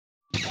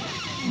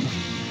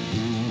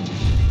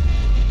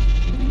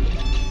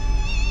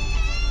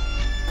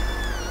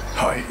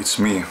it's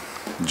me,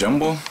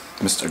 Jumbo,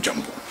 Mr.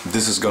 Jumbo.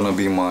 This is gonna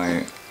be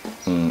my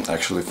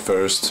actually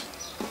first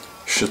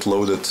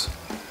shit-loaded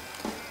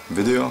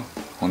video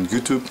on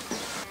YouTube.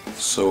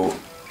 So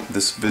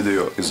this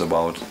video is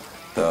about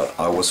that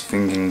I was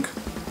thinking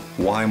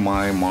why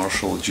my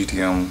Marshall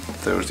GTM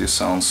 30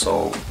 sounds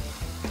so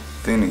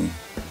thinny.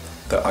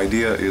 The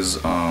idea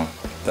is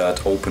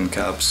that open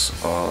cabs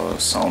are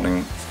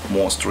sounding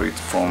more straight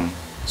from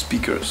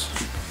speakers,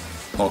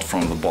 not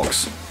from the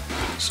box.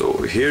 So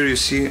here you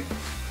see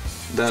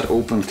that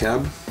open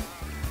cab.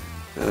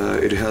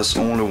 It has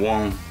only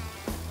one,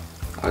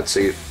 I'd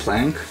say,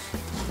 plank,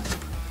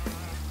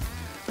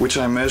 which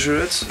I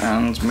measured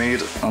and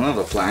made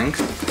another plank,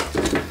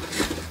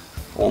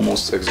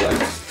 almost exact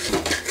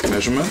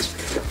measurement.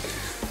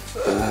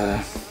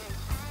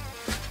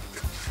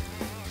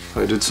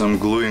 I did some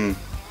gluing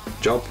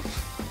job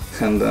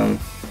and then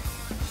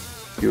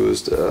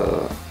used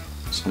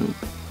some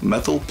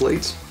metal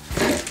plates,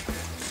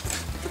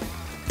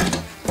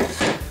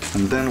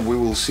 and then we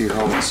will see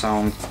how it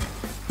sounds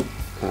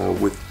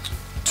with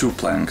two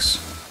planks.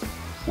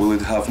 Will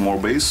it have more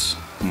bass?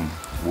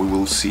 We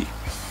will see.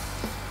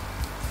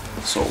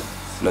 So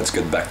let's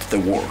get back to the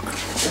work.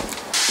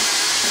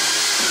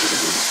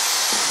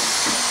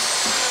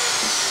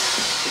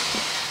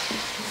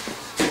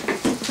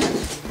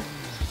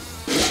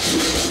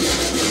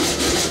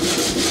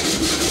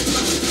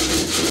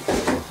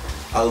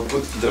 I'll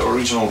put the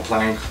original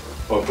plank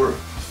upper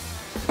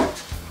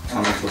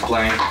and the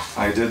plank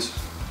I did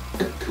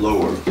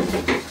lower.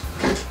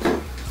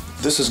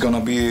 This is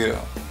gonna be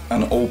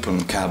an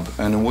open cab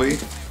anyway,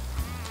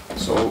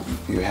 so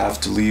you have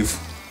to leave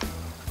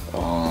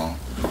a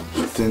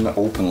thin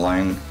open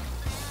line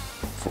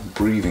for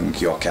breathing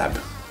your cab.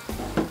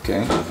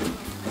 Okay?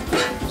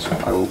 So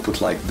I will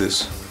put like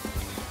this,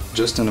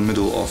 just in the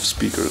middle of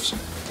speakers.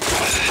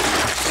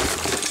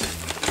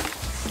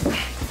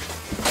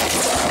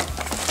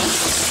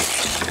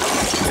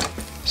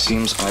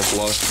 Seems I've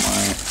lost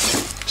my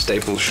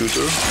staple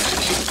shooter,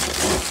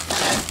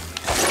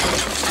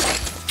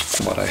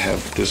 but I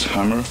have this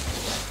hammer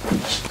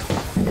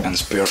and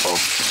spare of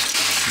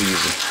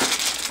these.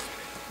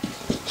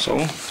 So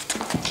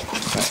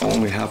I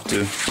only have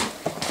to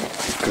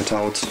cut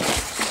out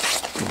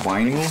the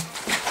vinyl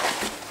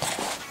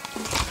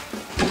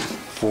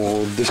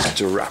for this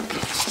to wrap.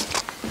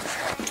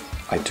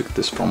 I took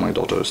this from my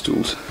daughter's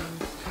tools.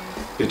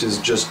 It is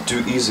just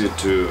too easy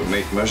to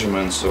make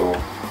measurements, so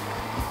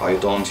I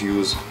don't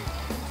use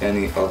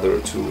any other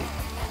tool.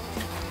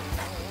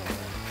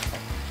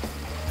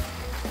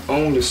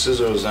 Only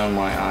scissors and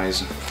my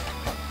eyes.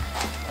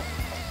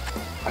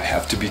 I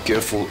have to be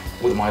careful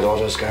with my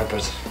daughter's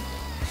carpet.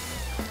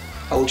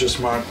 I'll just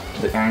mark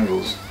the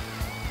angles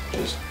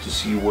just to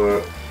see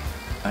where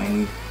I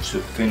need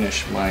to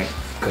finish my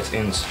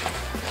cut-ins.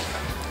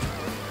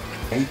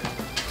 Okay.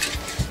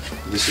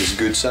 This is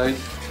good side,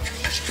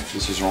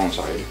 this is wrong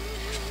side.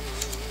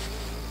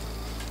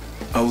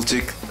 I will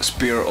take a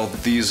spare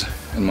of these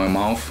in my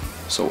mouth,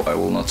 so I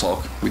will not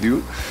talk with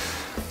you.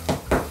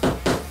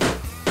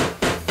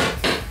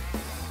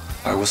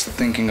 I was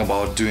thinking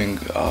about doing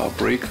a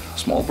break, a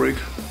small break,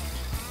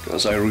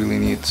 because I really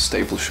need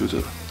staple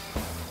shooter.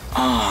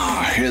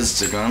 Here's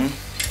the gun.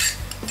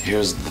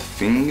 Here's the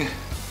thing.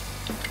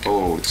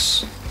 Oh,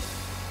 it's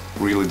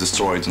really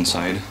destroyed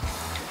inside.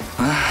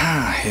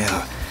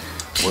 Here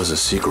was a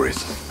secret.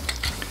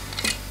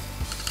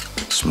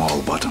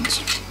 Small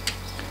buttons.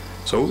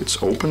 So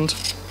it's opened.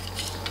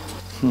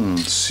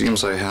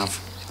 Seems I have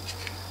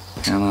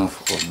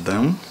enough of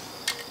them.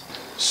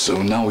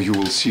 So now you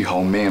will see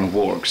how man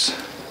works.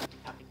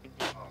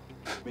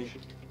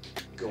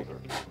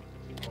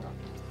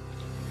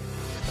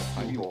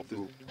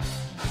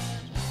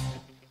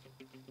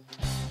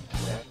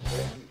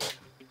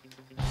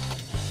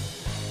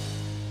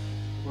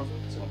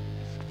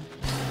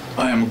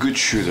 I am a good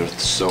shooter,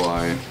 so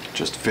I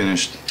just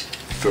finished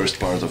the first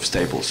part of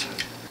staples.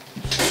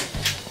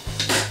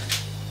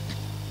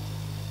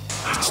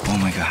 Oh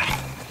my god,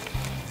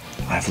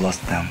 I've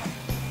lost them.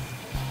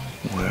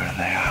 Where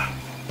they are.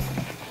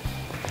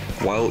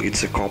 While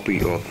it's a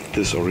copy of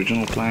this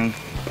original plank,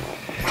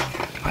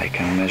 I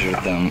can measure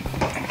them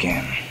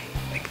again,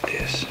 like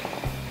this.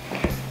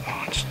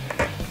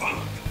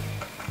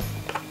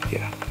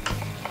 Yeah.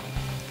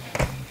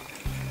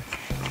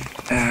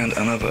 And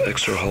another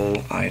extra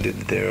hole I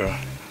did there,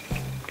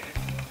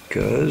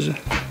 because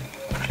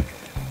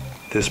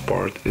this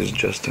part is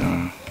just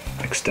an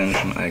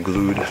extension I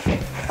glued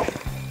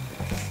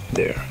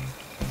there.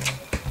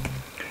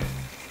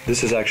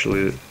 This is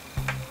actually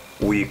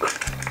weak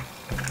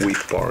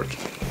part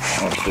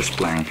of this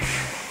plank.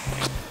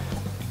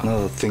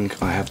 Another thing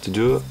I have to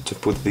do to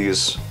put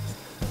these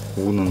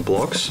wooden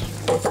blocks.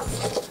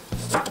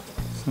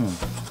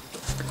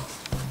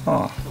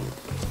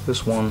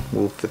 This one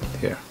will fit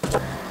here.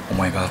 Oh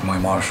my god, my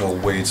Marshall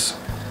weights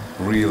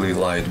really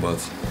light, but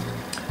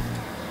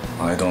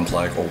I don't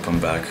like open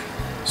back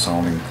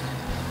sounding.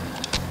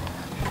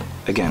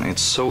 Again,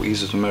 it's so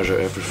easy to measure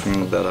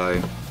everything that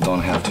I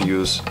don't have to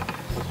use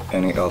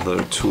any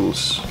other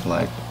tools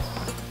like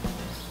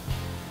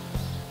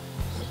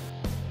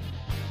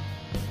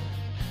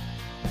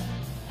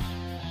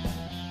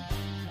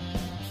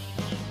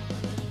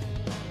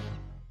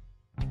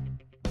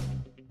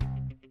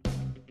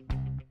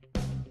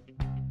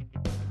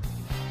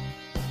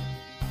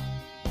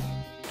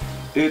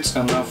it's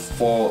enough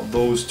for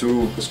those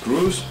two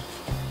screws.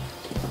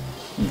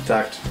 In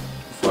fact,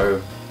 if I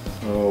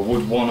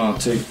would wanna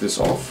take this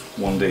off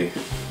one day,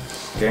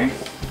 okay?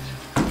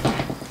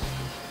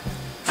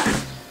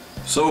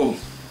 So,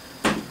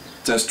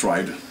 test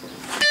ride.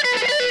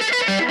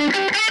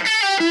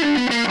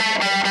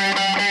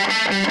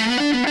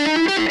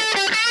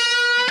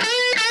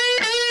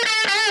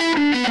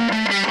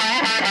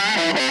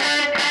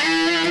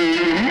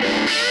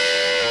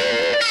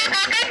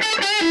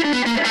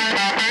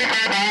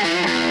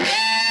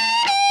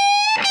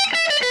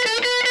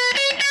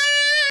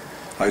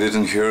 I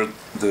didn't hear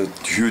the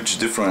huge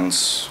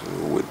difference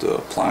with the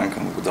plank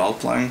and without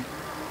plank,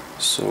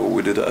 so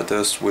we did a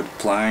test with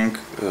plank,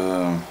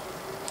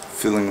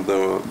 filling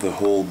the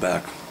whole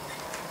back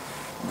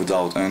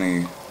without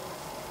any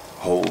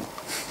hole.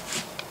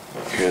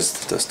 Here's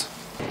the test.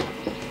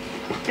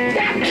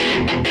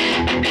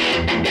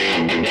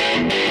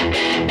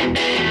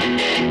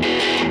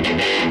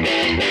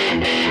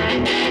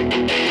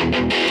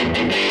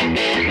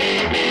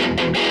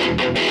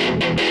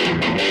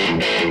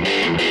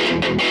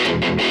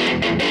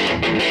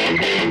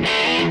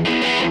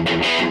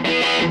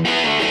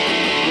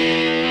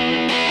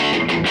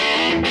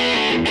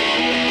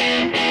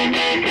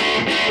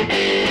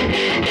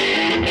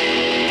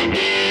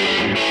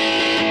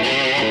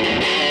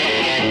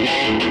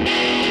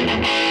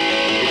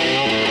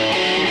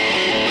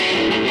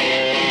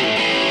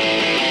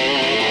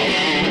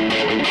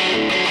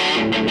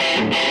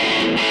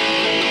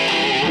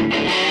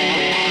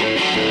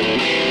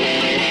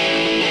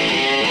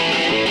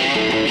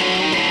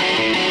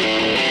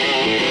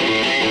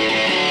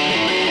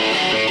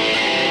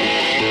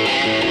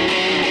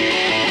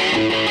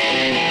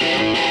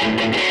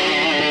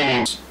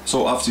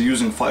 So after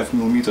using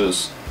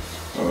 5mm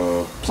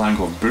plank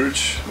of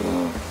birch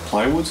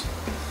plywood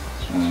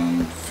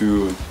and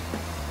few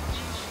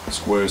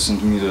square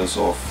centimeters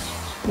of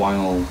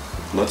vinyl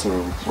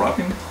leather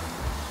wrapping,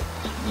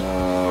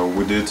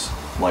 we did,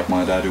 like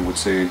my daddy would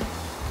say,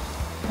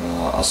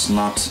 a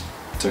snot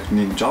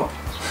technique job.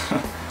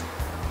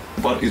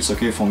 But it's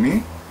okay for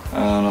me,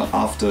 and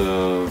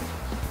after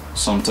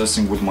some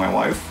testing with my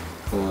wife,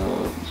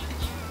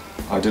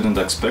 I didn't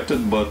expect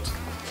it, but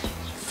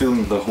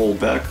filling the whole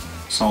back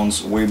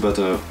sounds way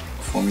better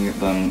for me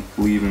than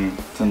leaving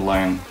thin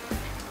line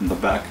in the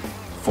back.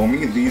 For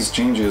me, these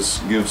changes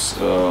gives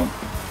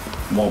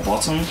more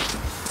bottom,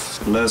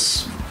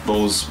 less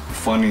those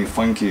funny,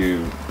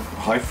 funky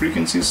high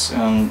frequencies,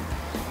 and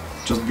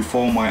just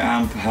before my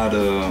amp had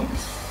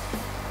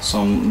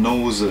some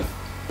nose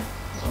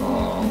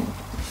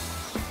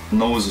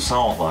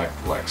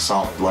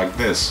sound like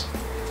this,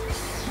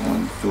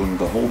 and filling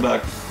the whole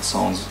back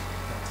sounds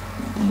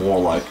more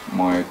like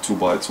my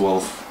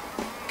 2x12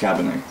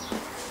 cabinet.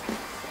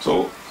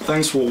 So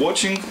thanks for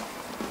watching,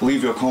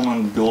 leave your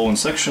comment below in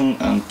section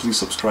and please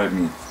subscribe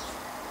me.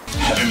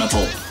 Heavy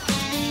metal!